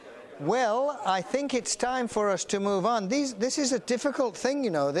Well, I think it's time for us to move on. This is a difficult thing,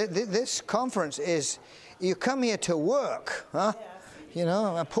 you know. This conference is, you come here to work, huh? You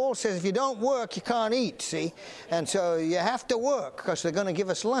know, and Paul says if you don't work, you can't eat, see? And so you have to work because they're going to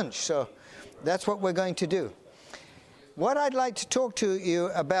give us lunch. So that's what we're going to do. What I'd like to talk to you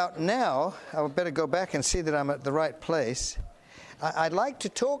about now, I better go back and see that I'm at the right place. I'd like to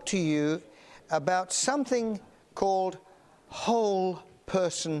talk to you about something called whole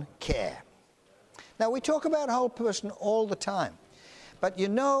person care. Now, we talk about whole person all the time. But you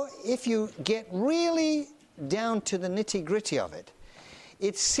know, if you get really down to the nitty-gritty of it,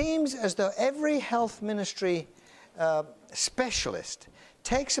 it seems as though every health ministry specialist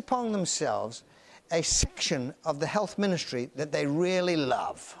takes upon themselves a section of the health ministry that they really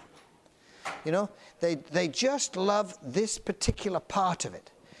love. You know, they just love this particular part of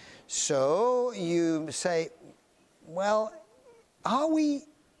it. So you say, well, are we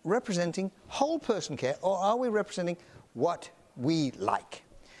representing whole person care, or are we representing what we like?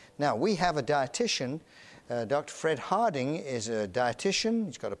 Now, we have a dietitian. Dr. Fred Harding is a dietitian.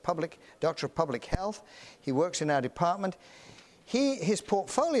 He's got a Doctor of Public Health. He works in our department. His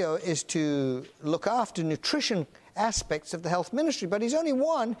portfolio is to look after nutrition aspects of the health ministry, but he's only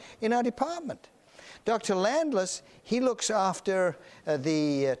one in our department. Dr. Landless, he looks after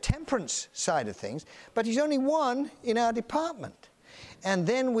the temperance side of things, but he's only one in our department. And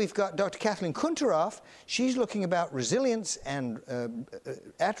then we've got Dr. Kathleen Kunteroff. She's looking about resilience and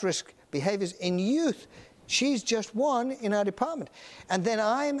at-risk behaviors in youth. She's just one in our department. And then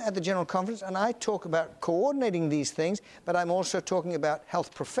I'm at the General Conference, and I talk about coordinating these things, but I'm also talking about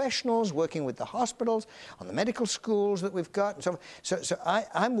health professionals, working with the hospitals, on the medical schools that we've got, and so on. So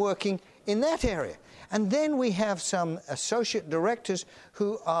I'm working in that area. And then we have some associate directors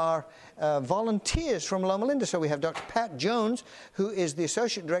who are volunteers from Loma Linda. So we have Dr. Pat Jones, who is the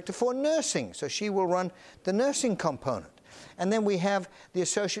associate director for nursing. So she will run the nursing component. And then we have the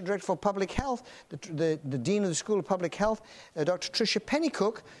associate director for public health, the dean of the School of Public Health, Dr. Tricia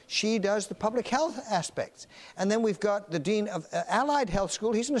Pennycook. She does the public health aspects. And then we've got the dean of Allied Health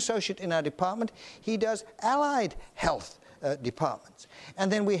School. He's an associate in our department. He does allied health departments.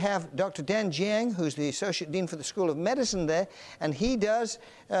 And then we have Dr. Dan Jiang, who's the associate dean for the School of Medicine there, and he does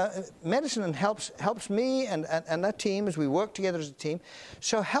medicine and helps me and that team as we work together as a team.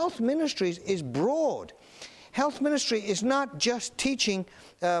 So health ministries is broad. Health ministry is not just teaching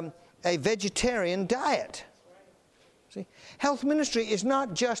a vegetarian diet. See? Health ministry is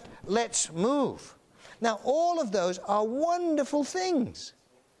not just let's move. Now, all of those are wonderful things.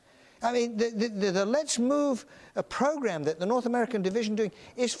 I mean, the Let's Move program that the North American Division doing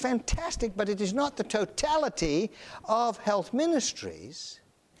is fantastic, but it is not the totality of health ministries,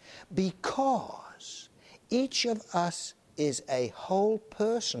 because each of us is a whole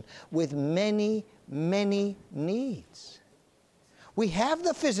person with many, many needs. We have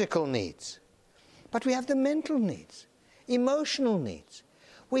the physical needs, but we have the mental needs, emotional needs.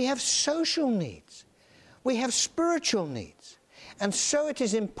 We have social needs. We have spiritual needs. And so it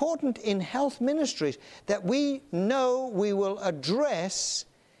is important in health ministries that we know we will address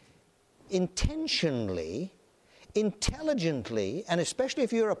intentionally, intelligently, and especially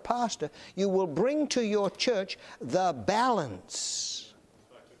if you're a pastor, you will bring to your church the balance.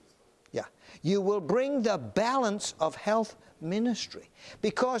 Yeah, you will bring the balance of health ministry.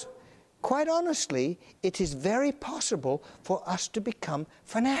 Because, quite honestly, it is very possible for us to become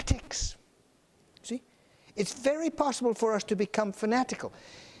fanatics. See? It's very possible for us to become fanatical.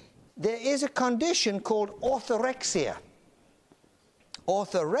 There is a condition called orthorexia.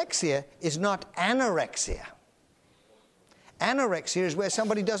 Orthorexia is not anorexia. Anorexia is where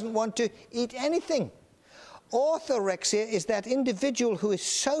somebody doesn't want to eat anything. Orthorexia is that individual who is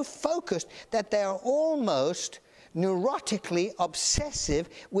so focused that they are almost neurotically obsessive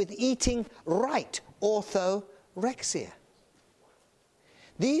with eating right. Orthorexia.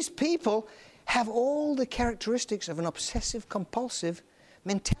 These people have all the characteristics of an obsessive-compulsive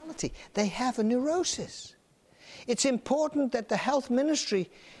mentality. They have a neurosis. It's important that the health ministry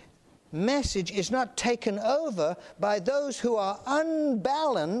message is not taken over by those who are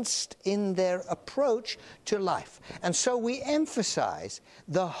unbalanced in their approach to life. And so we emphasize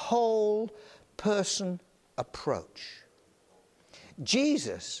the whole person approach.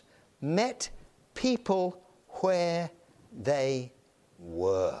 Jesus met people where they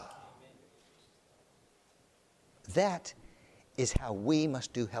were. That is how we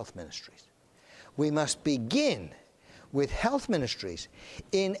must do health ministries. We must begin with health ministries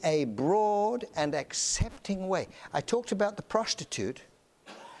in a broad and accepting way. I talked about the prostitute.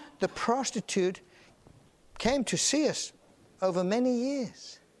 The prostitute came to see us over many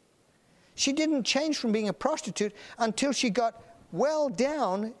years. She didn't change from being a prostitute until she got well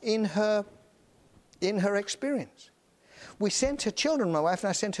down in her experience. We sent her children, my wife and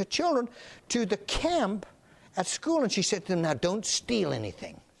I sent her children to the camp at school, and she said to them, now don't steal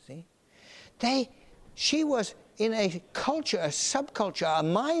anything. See? She was in a culture, a subculture, a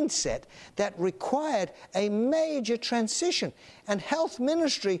mindset that required a major transition. And health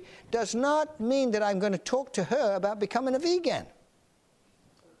ministry does not mean that I'm going to talk to her about becoming a vegan.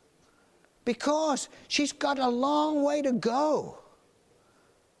 Because she's got a long way to go.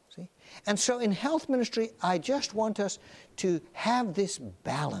 See? And so in health ministry, I just want us to have this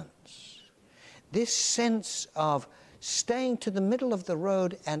balance, this sense of staying to the middle of the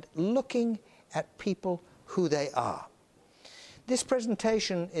road and looking at people who they are. This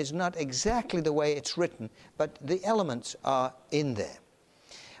presentation is not exactly the way it's written, but the elements are in there.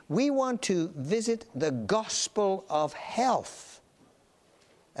 We want to visit the gospel of health,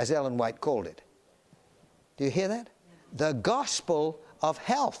 as Ellen White called it. Do you hear that? The gospel of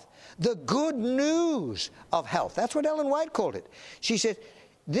health. The good news of health. That's what Ellen White called it. She said,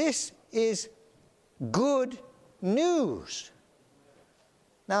 this is good news.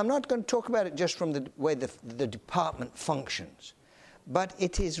 Now, I'm not going to talk about it just from the way the department functions, but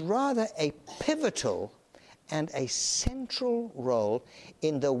it is rather a pivotal and a central role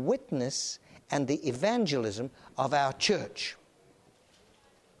in the witness and the evangelism of our church.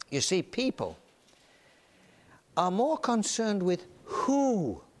 You see, people are more concerned with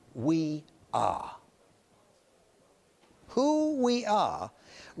who we are. Who we are,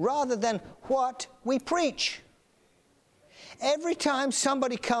 rather than what we preach. Every time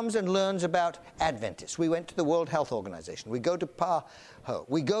somebody comes and learns about Adventists, we went to the World Health Organization, we go to PAHO,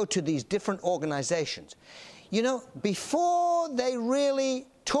 we go to these different organizations. You know, before they really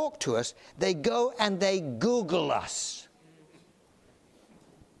talk to us, they go and they Google us.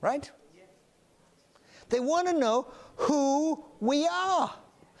 Right? They want to know who we are.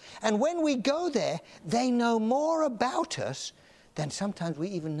 And when we go there, they know more about us than sometimes we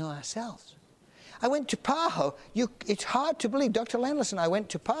even know ourselves. I went to PAHO. It's hard to believe. Dr. Landless and I went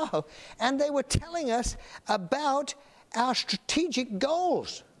to PAHO, and they were telling us about our strategic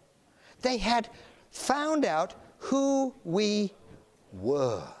goals. They had found out who we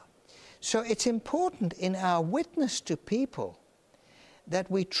were. So it's important in our witness to people that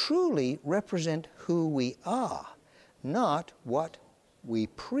we truly represent who we are, not what we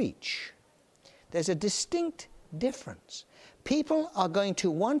preach. There's a distinct difference. People are going to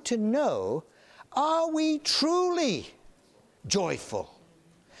want to know, are we truly joyful?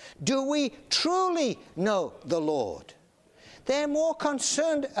 Do we truly know the Lord? They're more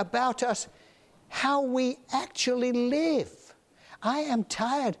concerned about us, how we actually live. I am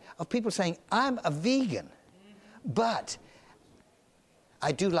tired of people saying, I'm a vegan, but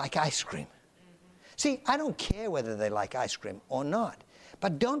I do like ice cream. See, I don't care whether they like ice cream or not.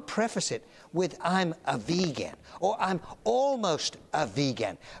 But don't preface it with, I'm a vegan, or I'm almost a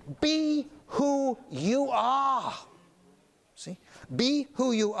vegan. Be who you are. See? Be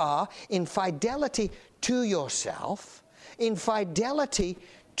who you are in fidelity to yourself, in fidelity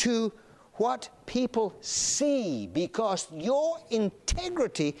to what people see, because your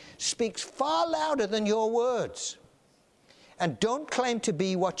integrity speaks far louder than your words. And don't claim to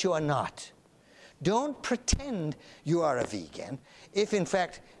be what you are not. Don't pretend you are a vegan if in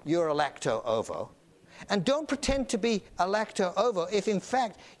fact you're a lacto-ovo. And don't pretend to be a lacto-ovo if in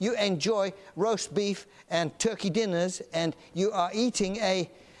fact you enjoy roast beef and turkey dinners and you are eating a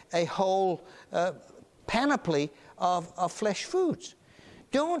whole panoply of flesh foods.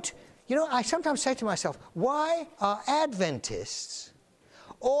 Don't, you know, I sometimes say to myself, why are Adventists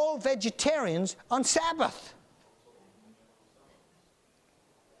all vegetarians on Sabbath?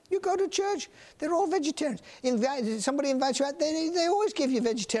 You go to church, they're all vegetarians. Somebody invites you out, they always give you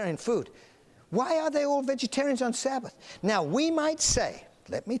vegetarian food. Why are they all vegetarians on Sabbath? Now, we might say,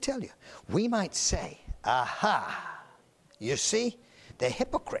 let me tell you, we might say, aha, you see, they're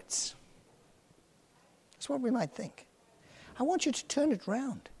hypocrites. That's what we might think. I want you to turn it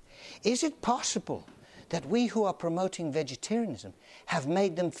round. Is it possible that we who are promoting vegetarianism have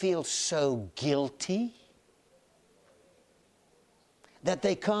made them feel so guilty that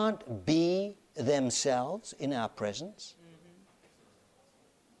they can't be themselves in our presence?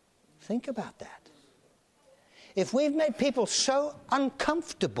 Think about that. If we've made people so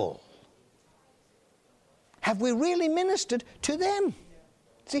uncomfortable, have we really ministered to them?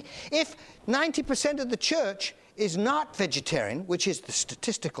 See, if 90% of the church is not vegetarian, which is the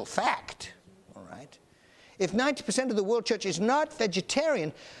statistical fact, all right? If 90% of the world church is not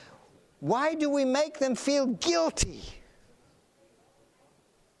vegetarian, why do we make them feel guilty?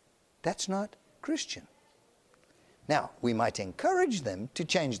 That's not Christian. Now, we might encourage them to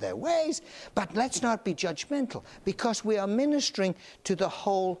change their ways, but let's not be judgmental, because we are ministering to the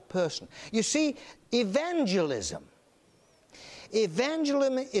whole person. You see, evangelism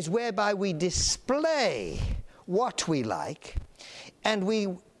is whereby we display what we like, and we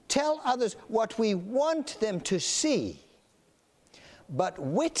tell others what we want them to see. But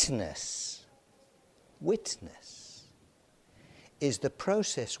witness is the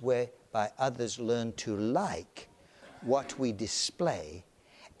process whereby others learn to like what we display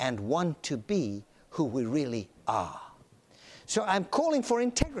and want to be who we really are. So I'm calling for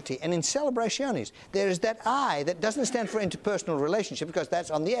integrity, and in celebrationes, there is that I that doesn't stand for interpersonal relationship, because that's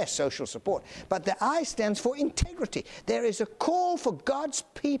on the S, social support, but the I stands for integrity. There is a call for God's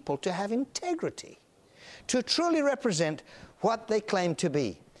people to have integrity, to truly represent what they claim to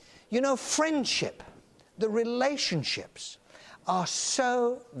be. You know, friendship, the relationships are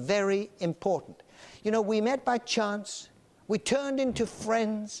so very important. You know, we met by chance, we turned into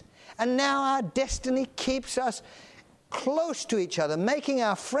friends, and now our destiny keeps us close to each other, making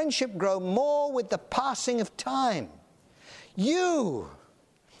our friendship grow more with the passing of time. You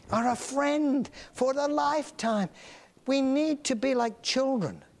are a friend for the lifetime. We need to be like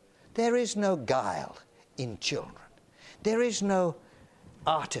children. There is no guile in children. There is no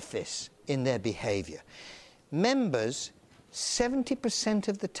artifice in their behavior. Members, 70%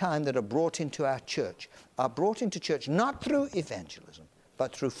 of the time that are brought into our church are brought into church not through evangelism,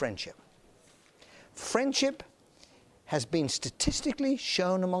 but through friendship. Friendship has been statistically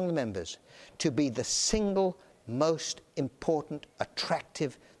shown among the members to be the single most important,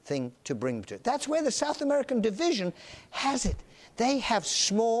 attractive thing to bring to it. That's where the South American division has it. They have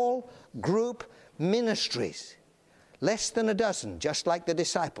small group ministries, less than a dozen, just like the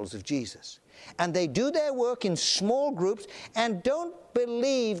disciples of Jesus. And they do their work in small groups, and don't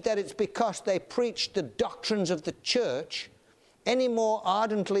believe that it's because they preach the doctrines of the church any more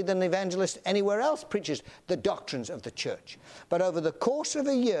ardently than the evangelist anywhere else preaches the doctrines of the church. But over the course of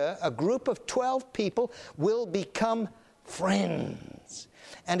a year, a group of 12 people will become friends.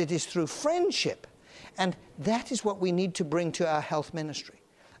 And it is through friendship. And that is what we need to bring to our health ministry.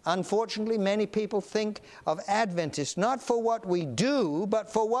 Unfortunately, many people think of Adventists not for what we do,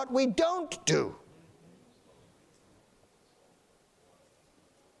 but for what we don't do.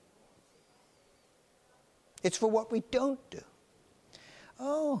 It's for what we don't do.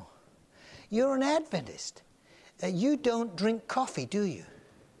 Oh, you're an Adventist. You don't drink coffee, do you?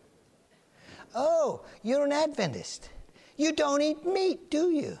 Oh, you're an Adventist. You don't eat meat, do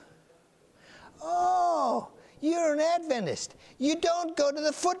you? Oh, you're an Adventist. You don't go to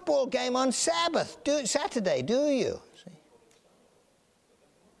the football game on Saturday, do you? See?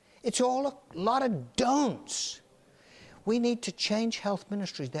 It's all a lot of don'ts. We need to change health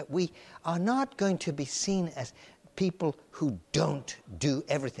ministries, that we are not going to be seen as people who don't do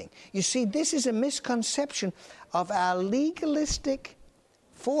everything. You see, this is a misconception of our legalistic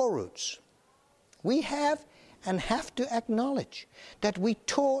foreroots. We have and have to acknowledge that we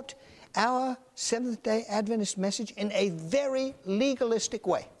taught our Seventh-day Adventist message in a very legalistic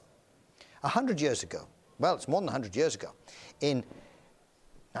way. 100 years ago, well, it's more than 100 years ago, in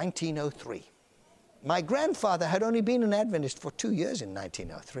 1903. My grandfather had only been an Adventist for 2 years in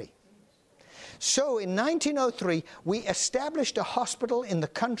 1903. So in 1903, we established a hospital in the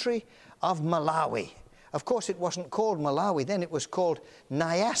country of Malawi. Of course, it wasn't called Malawi then, it was called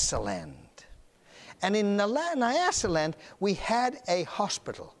Nyasaland. And in Nyasaland, we had a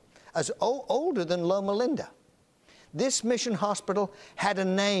hospital as older than Loma Linda. This mission hospital had a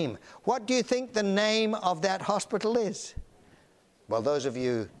name. What do you think the name of that hospital is? Well, those of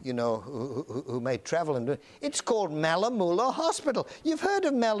you, who may travel and do it, it's called Malamula Hospital. You've heard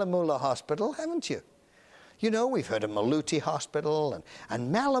of Malamula Hospital, haven't you? You know, we've heard of Maluti Hospital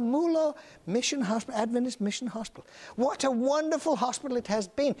and Malamula Mission Hospital, Adventist Mission Hospital. What a wonderful hospital it has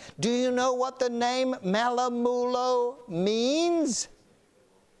been. Do you know what the name Malamulo means?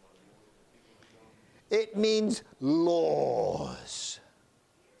 It means laws.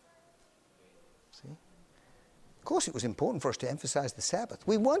 See? Of course, it was important for us to emphasize the Sabbath.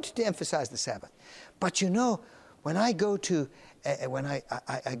 We wanted to emphasize the Sabbath. But you know, when I go to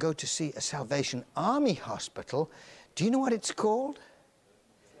I go to see a Salvation Army hospital, do you know what it's called?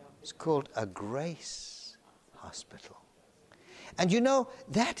 It's called a grace hospital. And you know,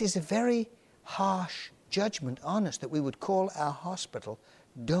 that is a very harsh judgment on us, that we would call our hospital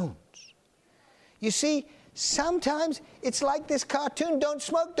don'ts. You see, sometimes it's like this cartoon. Don't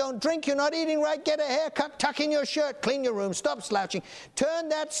smoke, don't drink, you're not eating right, get a haircut, tuck in your shirt, clean your room, stop slouching, turn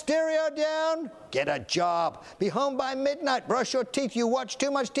that stereo down, get a job, be home by midnight, brush your teeth, you watch too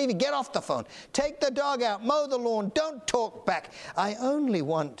much TV, get off the phone, take the dog out, mow the lawn, don't talk back. I only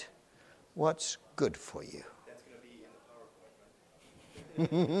want what's good for you. That's going to be in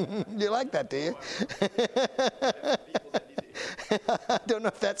the PowerPoint, right? You like that, do you? I don't know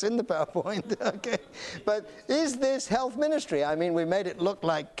if that's in the PowerPoint. Okay. But is this health ministry? I mean, we made it look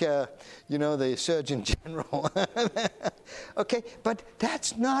like, the Surgeon General. Okay, but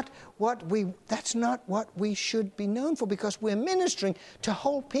that's not what we should be known for, because we're ministering to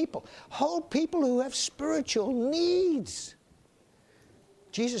whole people who have spiritual needs.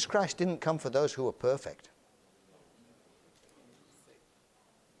 Jesus Christ didn't come for those who were perfect.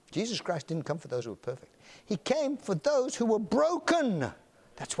 Jesus Christ didn't come for those who were perfect. He came for those who were broken.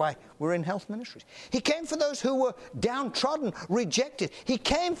 That's why we're in health ministries. He came for those who were downtrodden, rejected. He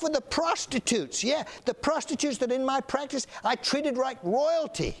came for the prostitutes. Yeah, the prostitutes that in my practice I treated like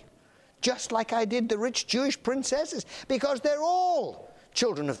royalty, just like I did the rich Jewish princesses, because they're all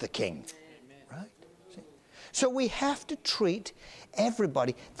children of the King. Right? See? So we have to treat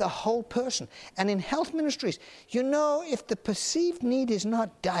everybody, the whole person. And in health ministries, if the perceived need is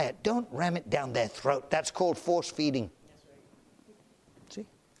not diet, don't ram it down their throat. That's called force feeding. See?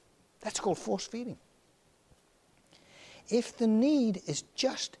 That's called force feeding. If the need is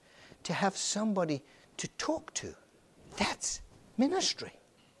just to have somebody to talk to, that's ministry.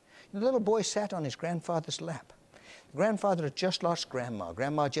 The little boy sat on his grandfather's lap. The grandfather had just lost grandma.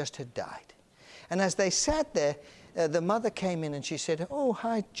 Grandma just had died. And as they sat there, the mother came in and she said, "Oh,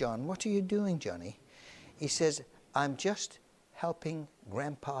 hi, John. What are you doing, Johnny?" He says, "I'm just helping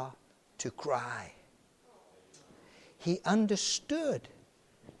Grandpa to cry." He understood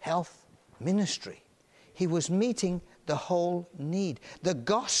health ministry. He was meeting the whole need. The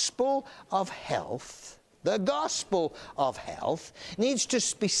gospel of health needs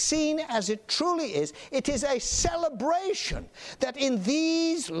to be seen as it truly is. It is a celebration that in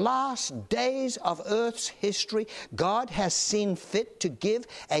these last days of Earth's history, God has seen fit to give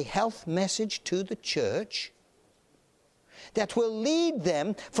a health message to the church that will lead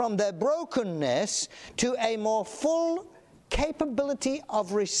them from their brokenness to a more full capability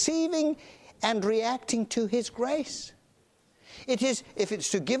of receiving and reacting to His grace. It is, if it's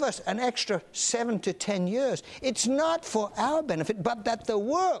to give us an extra 7 to 10 years, it's not for our benefit, but that the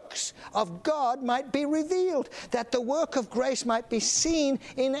works of God might be revealed, that the work of grace might be seen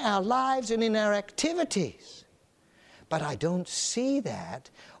in our lives and in our activities. But I don't see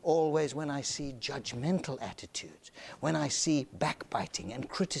that always when I see judgmental attitudes, when I see backbiting and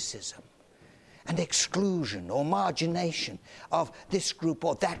criticism and exclusion or margination of this group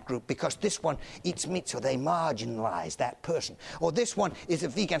or that group, because this one eats meat, so they marginalize that person. Or this one is a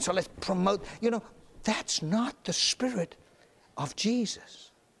vegan, so let's promote. That's not the spirit of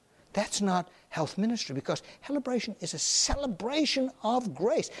Jesus. That's not health ministry, because celebration is a celebration of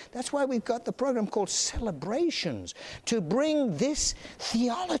grace. That's why we've got the program called Celebrations, to bring this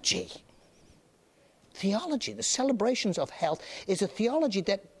theology. The celebrations of health is a theology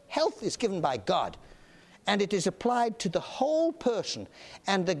that health is given by God, and it is applied to the whole person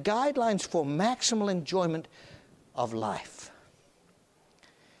and the guidelines for maximal enjoyment of life.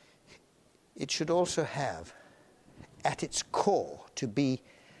 It should also have, at its core, to be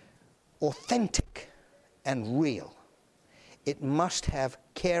authentic and real. It must have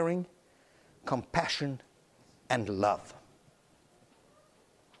caring, compassion, and love.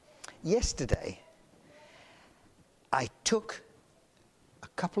 Yesterday, I took a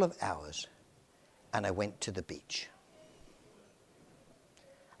couple of hours and I went to the beach.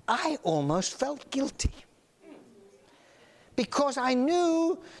 I almost felt guilty because I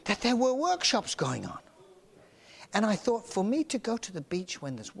knew that there were workshops going on. And I thought, for me to go to the beach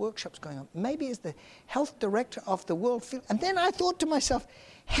when there's workshops going on, maybe as the health director of the World Field. And then I thought to myself,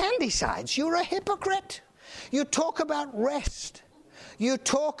 Handysides, you're a hypocrite. You talk about rest. You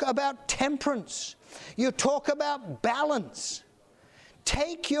talk about temperance. You talk about balance.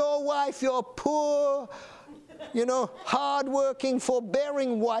 Take your wife, your poor, hard-working,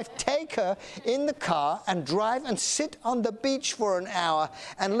 forbearing wife, take her in the car and drive and sit on the beach for an hour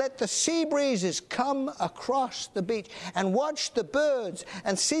and let the sea breezes come across the beach and watch the birds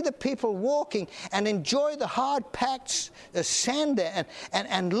and see the people walking and enjoy the hard-packed sand there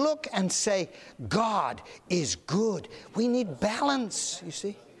and look and say, God is good. We need balance, you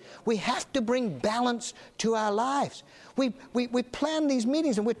see. We have to bring balance to our lives. We plan these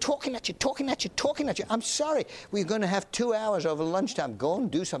meetings and we're talking at you. I'm sorry, we're going to have 2 hours over lunchtime. Go and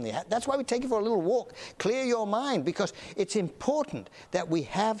do something. That's why we take you for a little walk. Clear your mind, because it's important that we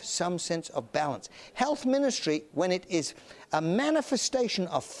have some sense of balance. Health ministry, when it is a manifestation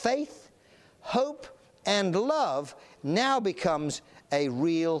of faith, hope, and love, now becomes a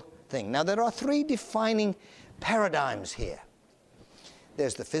real thing. Now, there are 3 defining paradigms here.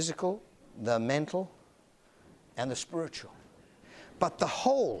 There's the physical, the mental, and the spiritual. But the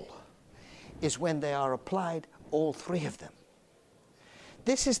whole is when they are applied, all 3 of them.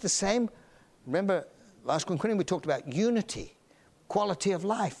 This is the same. Remember, last Corinthians we talked about unity, quality of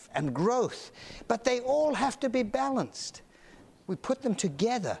life, and growth. But they all have to be balanced. We put them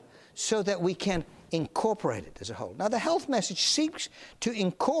together so that we can incorporate it as a whole. Now, the health message seeks to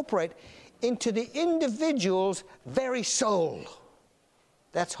incorporate into the individual's very soul.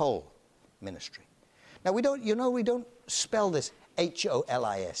 That's whole ministry. Now, we don't spell this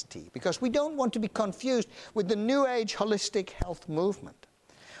H-O-L-I-S-T, because we don't want to be confused with the New Age holistic health movement.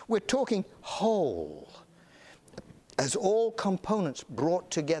 We're talking whole, as all components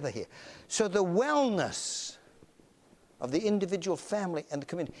brought together here. So the wellness of the individual, family, and the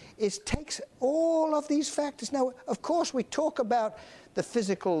community takes all of these factors. Now, of course, we talk about the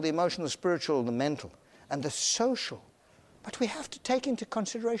physical, the emotional, the spiritual, the mental, and the social. But we have to take into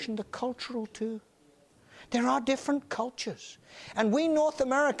consideration the cultural too. There are different cultures. And we North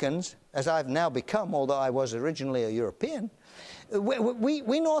Americans, as I've now become, although I was originally a European,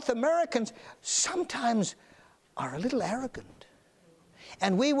 we North Americans sometimes are a little arrogant.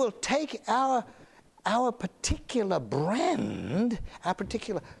 And we will take our particular brand, our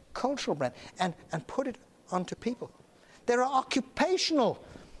particular cultural brand, and put it onto people. There are occupational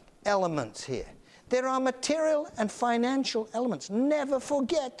elements here. There are material and financial elements. Never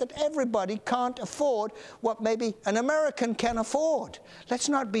forget that everybody can't afford what maybe an American can afford. Let's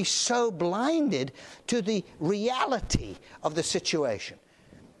not be so blinded to the reality of the situation.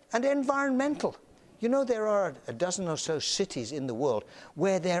 And environmental. You know, there are a dozen or so cities in the world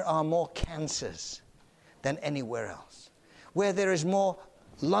where there are more cancers than anywhere else, where there is more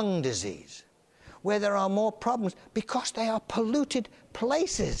lung disease, where there are more problems because they are polluted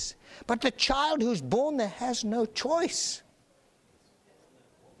places. But the child who's born there has no choice.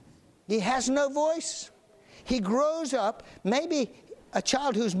 He has no voice. He grows up, maybe a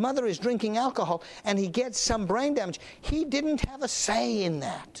child whose mother is drinking alcohol and he gets some brain damage. He didn't have a say in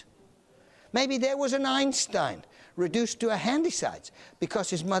that. Maybe there was an Einstein reduced to a Handysides because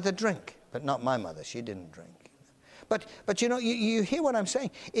his mother drank. But not my mother, she didn't drink. But you know, you hear what I'm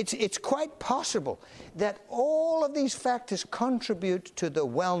saying. It's quite possible that all of these factors contribute to the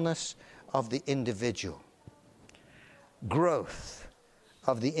wellness of the individual. Growth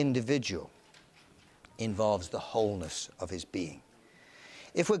of the individual involves the wholeness of his being.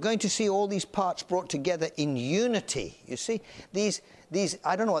 If we're going to see all these parts brought together in unity, you see, these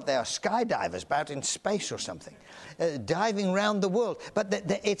I don't know what they are, skydivers out in space or something, diving around the world. But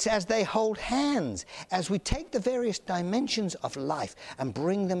it's as they hold hands, as we take the various dimensions of life and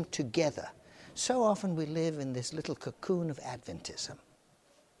bring them together. So often we live in this little cocoon of Adventism.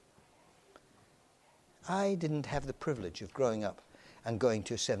 I didn't have the privilege of growing up and going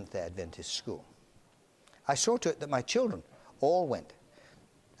to a Seventh-day Adventist school. I saw to it that my children all went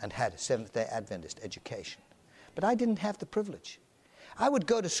and had a Seventh-day Adventist education. But I didn't have the privilege. I would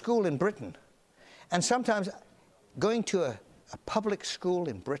go to school in Britain, and sometimes going to a public school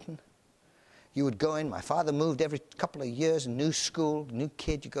in Britain, you would go in. My father moved every couple of years, a new school, new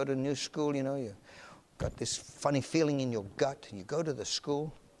kid, you go to a new school, you know, you got this funny feeling in your gut, and you go to the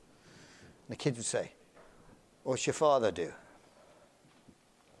school, and the kids would say, "What's your father do?"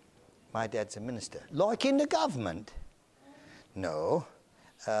 "My dad's a minister." "Like in the government?" "No.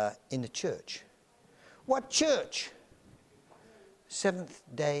 In the church." "What church?"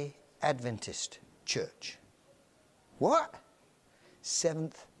 Seventh-day Adventist Church. "What?"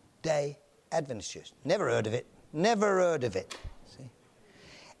 Seventh-day Adventist Church. Never heard of it. Never heard of it. See?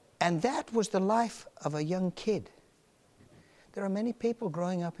 And that was the life of a young kid. There are many people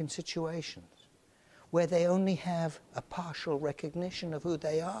growing up in situations where they only have a partial recognition of who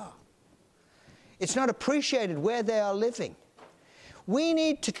they are. It's not appreciated where they are living. We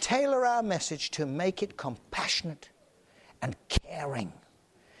need to tailor our message to make it compassionate and caring,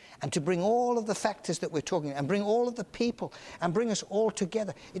 and to bring all of the factors that we're talking about, and bring all of the people, and bring us all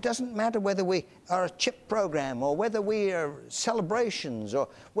together. It doesn't matter whether we are a CHIP program, or whether we are celebrations, or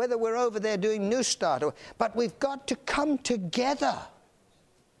whether we're over there doing New Start, but we've got to come together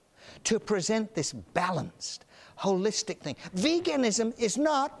to present this balanced, holistic thing. Veganism is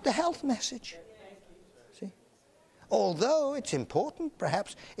not the health message. See? Although it's important,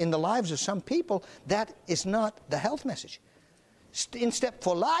 perhaps, in the lives of some people, that is not the health message. In Step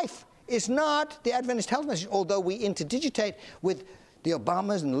for Life is not the Adventist health message, although we interdigitate with the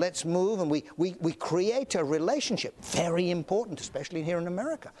Obamas and Let's Move, and we create a relationship, very important, especially here in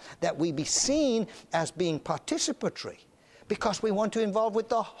America, that we be seen as being participatory, because we want to involve with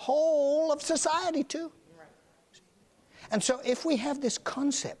the whole of society too. And so if we have this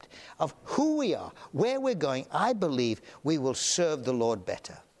concept of who we are, where we're going, I believe we will serve the Lord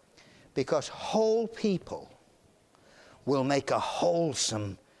better, because whole people will make a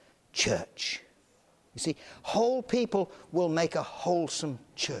wholesome church. You see, whole people will make a wholesome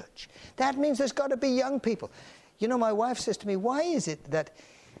church. That means there's got to be young people. You know, my wife says to me, why is it that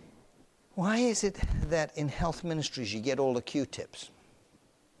in health ministries you get all the Q-tips?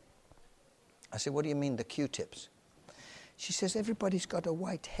 I said, what do you mean the Q-tips? She says, everybody's got a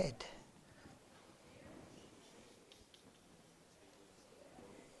white head.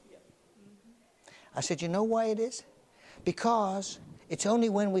 I said, you know why it is? Because it's only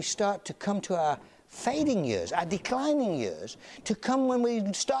when we start to come to our fading years, our declining years, to come when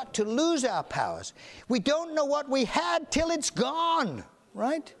we start to lose our powers. We don't know what we had till it's gone,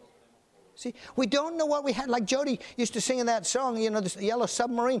 right? See, we don't know what we had. Like Jody used to sing in that song, you know, this Yellow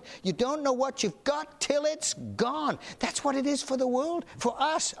Submarine. You don't know what you've got till it's gone. That's what it is for the world. For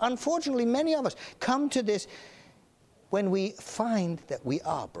us, unfortunately, many of us come to this when we find that we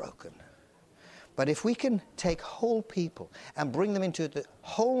are broken. But if we can take whole people and bring them into the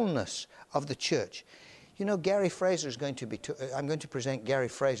wholeness of the church. You know, Gary Fraser is going to be, I'm going to present Gary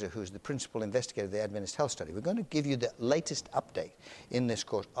Fraser, who's the principal investigator of the Adventist Health Study. We're going to give you the latest update in this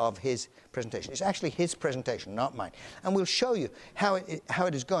course of his presentation. It's actually his presentation, not mine. And we'll show you how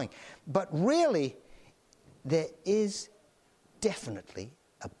it is going. But really, there is definitely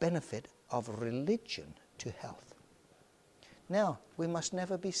a benefit of religion to health. Now, we must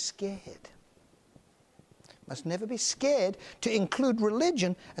never be scared. Must never be scared to include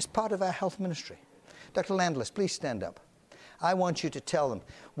religion as part of our health ministry. Dr. Landless, please stand up. I want you to tell them.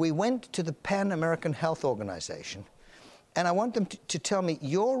 We went to the Pan American Health Organization, and I want them to tell me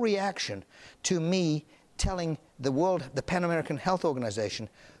your reaction to me telling the Pan American Health Organization,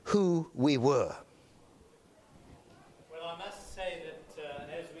 who we were. Well, I must say that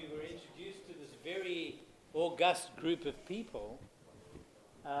as we were introduced to this very august group of people,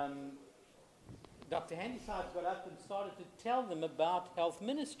 Dr. Handysides got up and started to tell them about health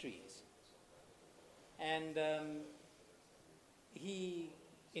ministries. And he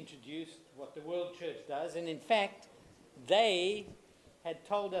introduced what the World Church does. And in fact, they had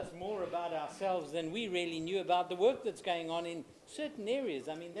told us more about ourselves than we really knew about the work that's going on in certain areas.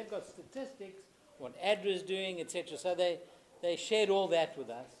 I mean, they've got statistics, what ADRA's doing, etc. So they shared all that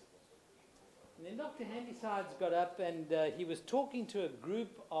with us. And then Dr. Handysides got up and he was talking to a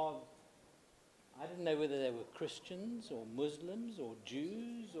group of, I didn't know whether they were Christians or Muslims or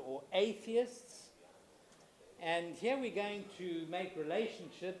Jews or atheists. And here we're going to make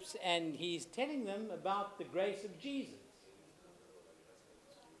relationships, and he's telling them about the grace of Jesus.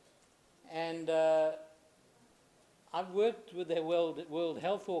 And I've worked with the World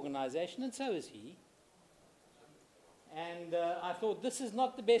Health Organization, and so has he. And I thought this is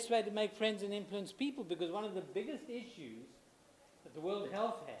not the best way to make friends and influence people, because one of the biggest issues that the World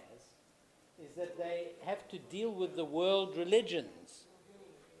Health has is that they have to deal with the world religions.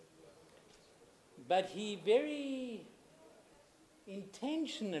 But he very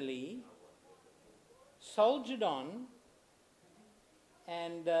intentionally soldiered on,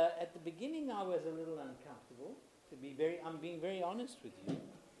 and at the beginning I was a little uncomfortable, I'm being very honest with you.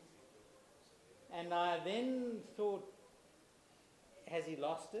 And I then thought, has he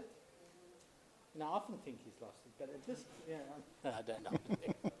lost it? And I often think he's lost it, but at this, I don't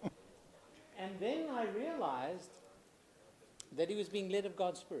know. And then I realized that he was being led of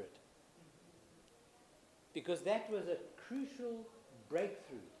God's Spirit. Because that was a crucial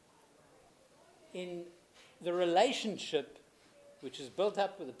breakthrough in the relationship which is built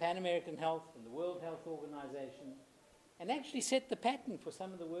up with the Pan American Health and the World Health Organization, and actually set the pattern for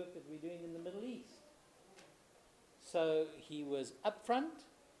some of the work that we're doing in the Middle East. So he was upfront,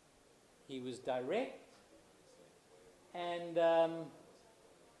 he was direct, and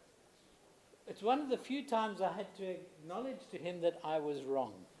it's one of the few times I had to acknowledge to him that I was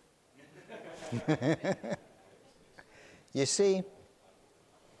wrong. You see,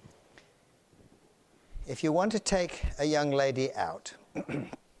 if you want to take a young lady out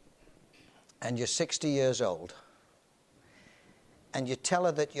and you're 60 years old and you tell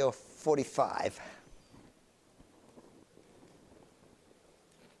her that you're 45,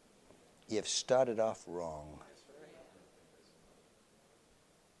 you've started off wrong.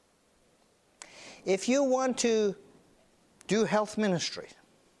 If you want to do health ministry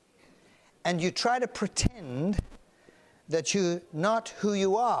and you try to pretend that you're not who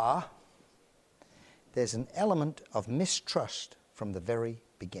you are, there's an element of mistrust from the very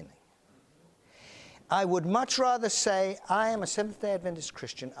beginning. I would much rather say, I am a Seventh-day Adventist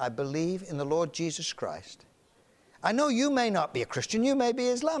Christian. I believe in the Lord Jesus Christ. I know you may not be a Christian, you may be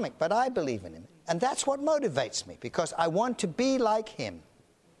Islamic, but I believe in him. And that's what motivates me, because I want to be like him.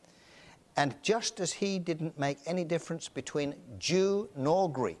 And just as he didn't make any difference between Jew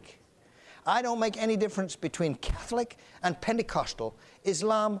nor Greek, I don't make any difference between Catholic and Pentecostal,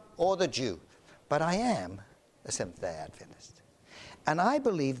 Islam or the Jew. But I am a Seventh-day Adventist. And I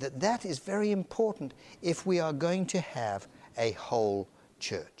believe that that is very important if we are going to have a whole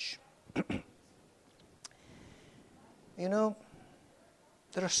church. You know,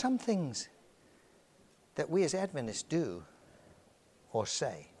 there are some things that we as Adventists do or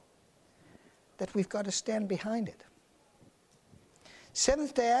say that we've got to stand behind it.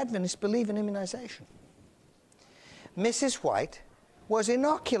 Seventh-day Adventists believe in immunization. Mrs. White was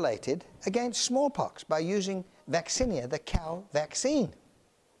inoculated against smallpox by using vaccinia, the cow vaccine.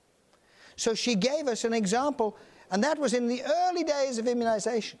 So she gave us an example, and that was in the early days of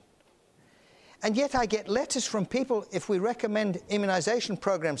immunization. And yet I get letters from people, if we recommend immunization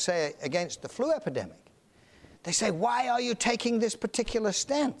programs, say, against the flu epidemic, they say, why are you taking this particular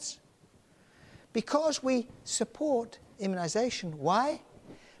stance? Because we support immunization. Why?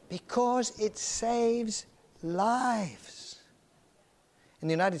 Because it saves lives. In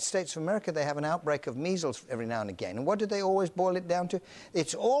the United States of America, they have an outbreak of measles every now and again. And what do they always boil it down to?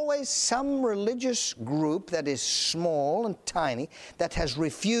 It's always some religious group that is small and tiny that has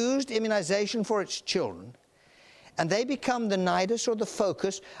refused immunization for its children. And they become the nidus or the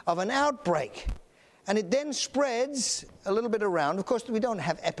focus of an outbreak. And it then spreads a little bit around. Of course, we don't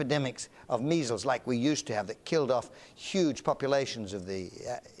have epidemics of measles like we used to have that killed off huge populations of the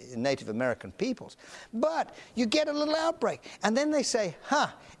Native American peoples. But you get a little outbreak. And then they say,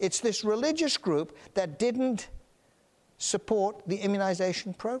 it's this religious group that didn't support the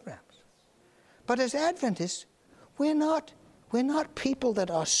immunization programs. But as Adventists, we're not people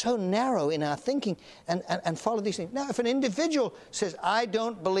that are so narrow in our thinking and follow these things. Now, if an individual says, I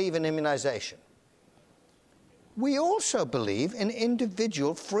don't believe in immunization, we also believe in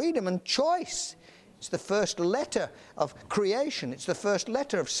individual freedom and choice. It's the first letter of creation. It's the first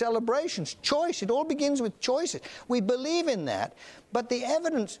letter of celebrations. Choice. It all begins with choices. We believe in that, but the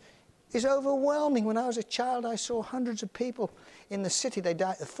evidence is overwhelming. When I was a child, I saw hundreds of people in the city. They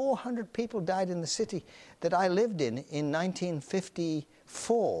died. 400 people died in the city that I lived in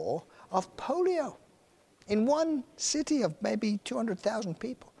 1954 of polio. In one city of maybe 200,000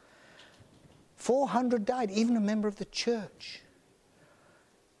 people. 400 died, even a member of the church.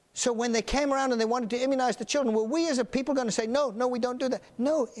 So when they came around and they wanted to immunize the children, were we as a people going to say, no, we don't do that?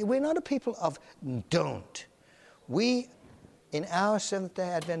 No, we're not a people of don't. We, in our Seventh-day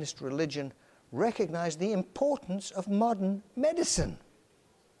Adventist religion, recognize the importance of modern medicine.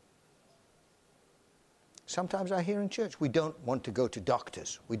 Sometimes I hear in church, we don't want to go to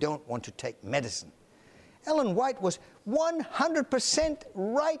doctors. We don't want to take medicine. Ellen White was 100%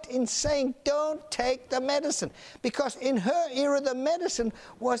 right in saying, don't take the medicine. Because in her era, the medicine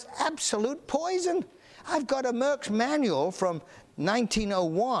was absolute poison. I've got a Merck's manual from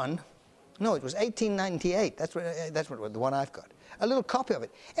 1901. No, it was 1898. That's what the one I've got. A little copy of it.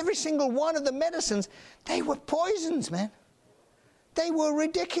 Every single one of the medicines, they were poisons, man. They were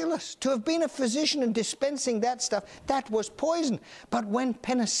ridiculous. To have been a physician and dispensing that stuff, that was poison. But when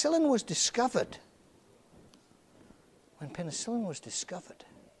penicillin was discovered,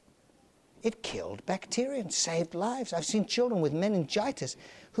 it killed bacteria and saved lives. I've seen children with meningitis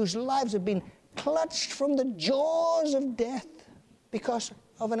whose lives have been clutched from the jaws of death because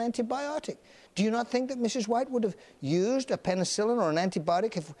of an antibiotic. Do you not think that Mrs. White would have used a penicillin or an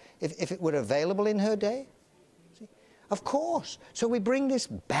antibiotic if it were available in her day? See? Of course. So we bring this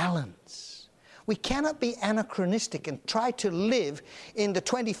balance. We cannot be anachronistic and try to live in the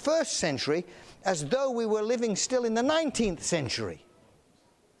 21st century as though we were living still in the 19th century.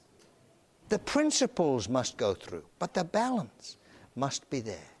 The principles must go through, but the balance must be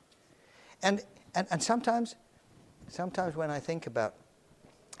there. And sometimes when I think about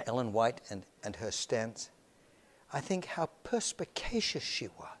Ellen White and her stance, I think how perspicacious she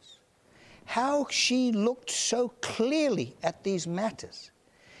was, how she looked so clearly at these matters.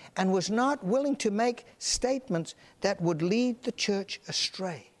 and was not willing to make statements that would lead the church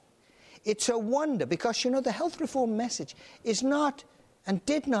astray. It's a wonder, because, the health reform message is not and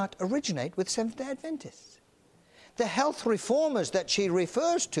did not originate with Seventh-day Adventists. The health reformers that she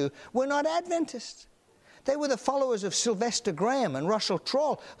refers to were not Adventists. They were the followers of Sylvester Graham and Russell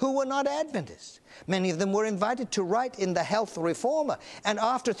Troll, who were not Adventists. Many of them were invited to write in the Health Reformer. And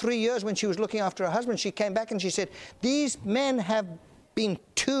after 3 years, when she was looking after her husband, she came back and she said, these men have been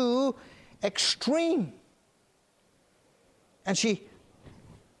too extreme. And she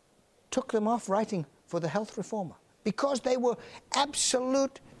took them off writing for the Health Reformer because they were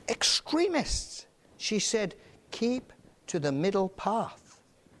absolute extremists. She said, keep to the middle path.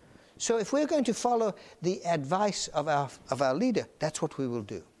 So if we're going to follow the advice of our leader, that's what we will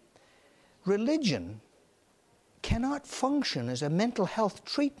do. Religion cannot function as a mental health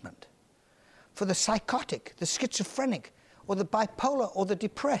treatment for the psychotic, the schizophrenic, or the bipolar, or the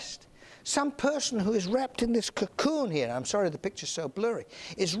depressed. Some person who is wrapped in this cocoon here, I'm sorry the picture's so blurry,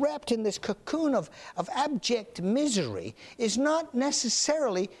 is wrapped in this cocoon of abject misery, is not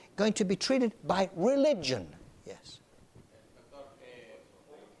necessarily going to be treated by religion. Yes.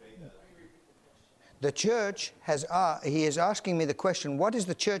 The church he is asking me the question, what is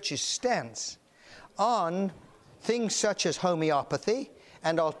the church's stance on things such as homeopathy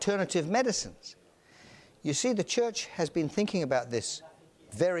and alternative medicines? You see, the church has been thinking about this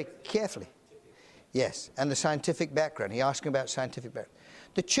very carefully. Yes, and the scientific background. He asked me about scientific background.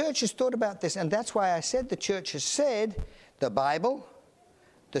 The church has thought about this, and that's why I said the church has said the Bible,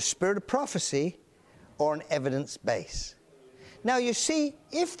 the spirit of prophecy, or an evidence base. Now, you see,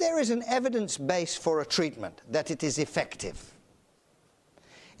 if there is an evidence base for a treatment, that it is effective,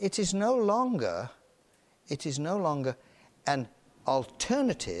 it is no longer an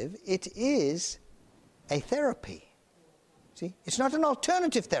alternative, it is a therapy. See, it's not an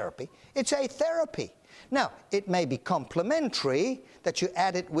alternative therapy, it's a therapy. Now, it may be complementary that you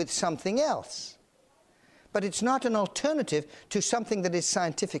add it with something else, but it's not an alternative to something that is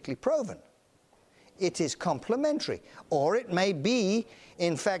scientifically proven. It is complementary. Or it may be,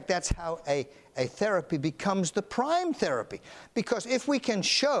 in fact, that's how a therapy becomes the prime therapy. Because if we can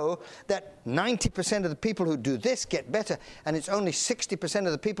show that 90% of the people who do this get better, and it's only 60%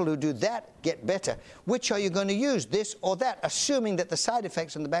 of the people who do that get better, which are you going to use, this or that, assuming that the side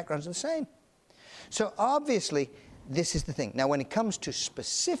effects and the backgrounds are the same? So obviously, this is the thing. Now, when it comes to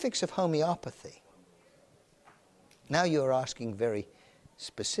specifics of homeopathy, now you're asking very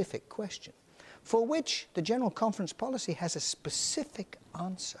specific questions, for which the General Conference policy has a specific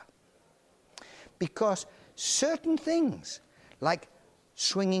answer. Because certain things, like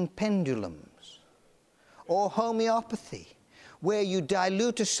swinging pendulums, or homeopathy, where you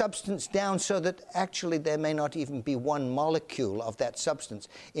dilute a substance down so that actually there may not even be one molecule of that substance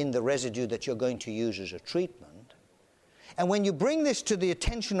in the residue that you're going to use as a treatment. And when you bring this to the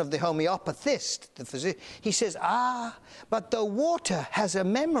attention of the homeopathist, the physician, he says, but the water has a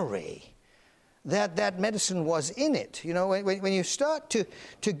memory that medicine was in it. You know, when you start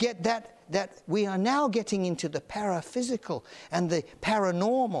to get that we are now getting into the paraphysical and the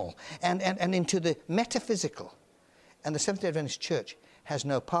paranormal and into the metaphysical. And the Seventh-day Adventist Church has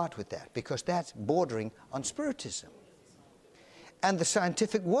no part with that, because that's bordering on spiritism. And the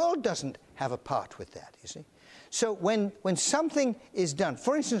scientific world doesn't have a part with that, you see. So when something is done,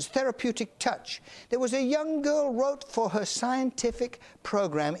 for instance, therapeutic touch, there was a young girl wrote for her scientific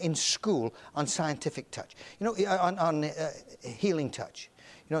program in school on scientific touch, on healing touch.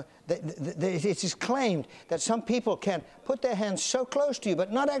 It is claimed that some people can put their hands so close to you,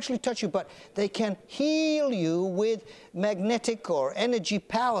 but not actually touch you, but they can heal you with magnetic or energy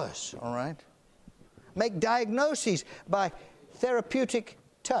powers, all right? Make diagnoses by therapeutic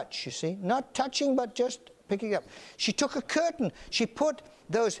touch, you see. Not touching, but just picking up. She took a curtain. She put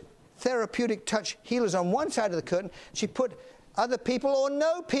those therapeutic touch healers on one side of the curtain. She put other people or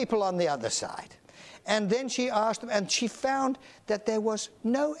no people on the other side. And then she asked them, and she found that there was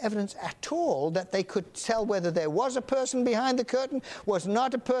no evidence at all that they could tell whether there was a person behind the curtain, was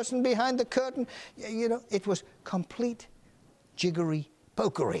not a person behind the curtain. It was complete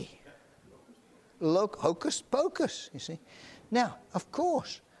jiggery-pokery. Hocus pocus, you see. Now, of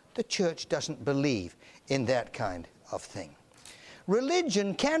course, the church doesn't believe in that kind of thing.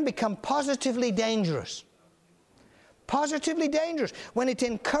 Religion can become positively dangerous. Positively dangerous when it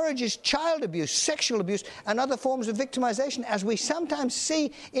encourages child abuse, sexual abuse, and other forms of victimization, as we sometimes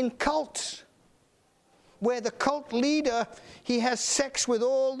see in cults, where the cult leader, he has sex with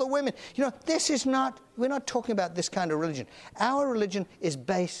all the women. We're not talking about this kind of religion. Our religion is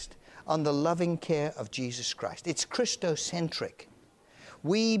based on the loving care of Jesus Christ. It's Christocentric.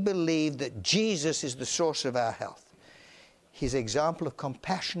 We believe that Jesus is the source of our health. His example of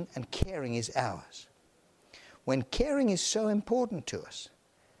compassion and caring is ours. When caring is so important to us,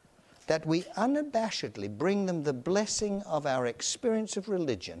 that we unabashedly bring them the blessing of our experience of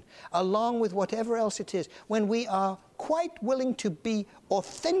religion, along with whatever else it is, when we are quite willing to be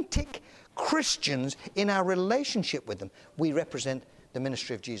authentic Christians in our relationship with them, we represent the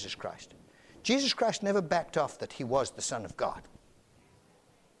ministry of Jesus Christ. Jesus Christ never backed off that he was the Son of God.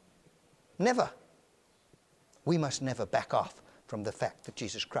 Never. We must never back off from the fact that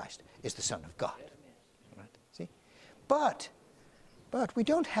Jesus Christ is the Son of God. Right? See? But we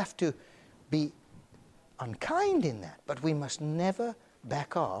don't have to be unkind in that. But we must never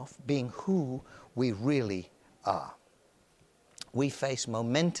back off being who we really are. We face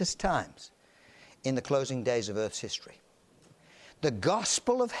momentous times in the closing days of Earth's history. The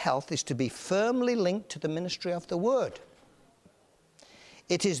gospel of health is to be firmly linked to the ministry of the Word.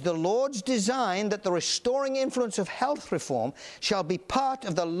 It is the Lord's design that the restoring influence of health reform shall be part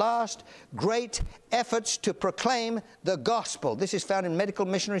of the last great efforts to proclaim the gospel. This is found in Medical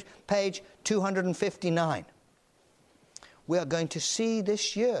Missionaries, page 259. We are going to see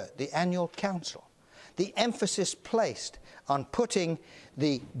this year, the annual council, the emphasis placed on putting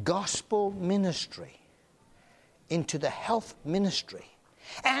the gospel ministry into the health ministry,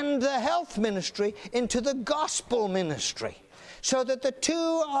 and the health ministry into the gospel ministry, so that the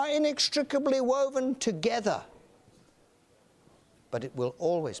two are inextricably woven together. But it will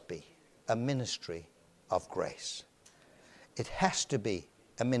always be a ministry of grace. It has to be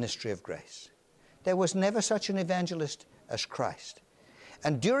a ministry of grace. There was never such an evangelist as Christ.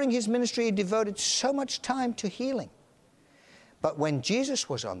 And during his ministry, he devoted so much time to healing. But when Jesus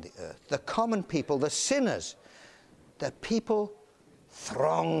was on the earth, the common people, the sinners, the people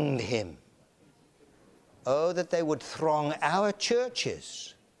thronged him. Oh, that they would throng our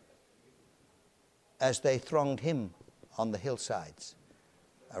churches as they thronged him on the hillsides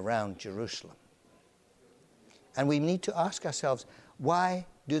around Jerusalem. And we need to ask ourselves, why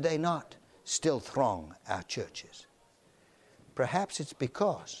do they not still throng our churches? Perhaps it's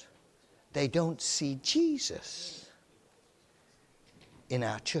because they don't see Jesus in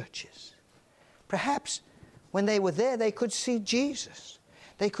our churches. Perhaps when they were there, they could see Jesus.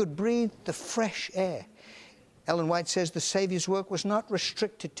 They could breathe the fresh air. Ellen White says the Savior's work was not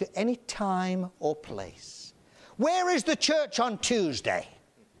restricted to any time or place. Where is the church on Tuesday?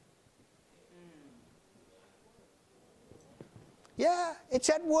 Yeah, it's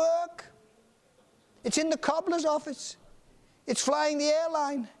at work. It's in the cobbler's office. It's flying the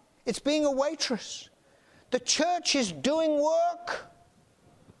airline. It's being a waitress. The church is doing work.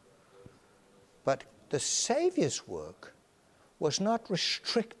 But the Savior's work was not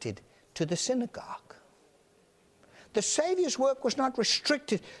restricted to the synagogue. The Savior's work was not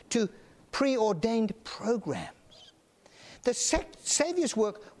restricted to preordained programs. The Savior's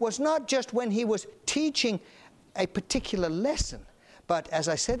work was not just when he was teaching a particular lesson, but as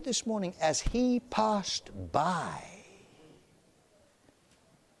I said this morning, as he passed by.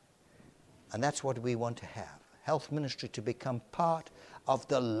 And that's what we want to have. Health ministry to become part of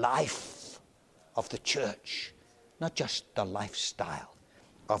the life of the church, not just the lifestyle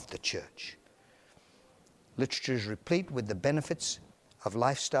of the church. Literature is replete with the benefits of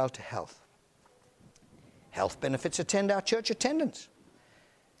lifestyle to health. Health benefits attend our church attendance.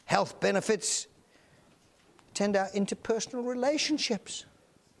 Health benefits attend our interpersonal relationships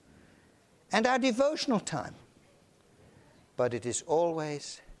and our devotional time. But it is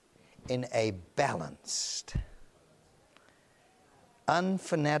always in a balanced,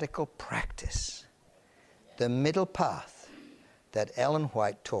 unfanatical practice, the middle path that Ellen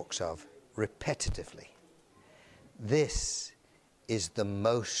White talks of repetitively. This is the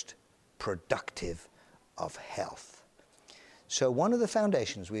most productive of health. So one of the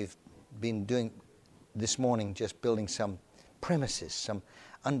foundations we've been doing this morning, just building some premises, some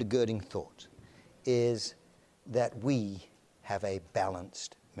undergirding thoughts, is that we have a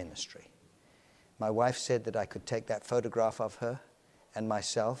balanced ministry. My wife said that I could take that photograph of her and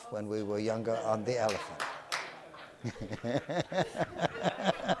myself when we were younger on the elephant.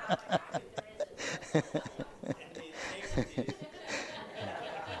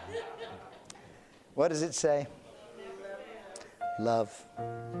 What does it say? Love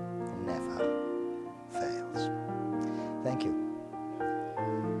never fails. Thank you.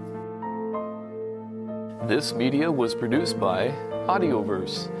 This media was produced by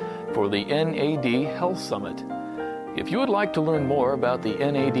Audioverse for the NAD Health Summit. If you would like to learn more about the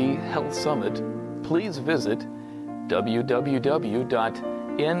NAD Health Summit, please visit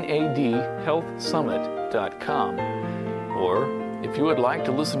www.nadhealthsummit.com or If you would like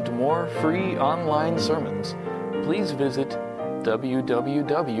to listen to more free online sermons, please visit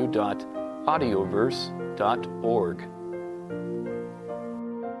www.audioverse.org.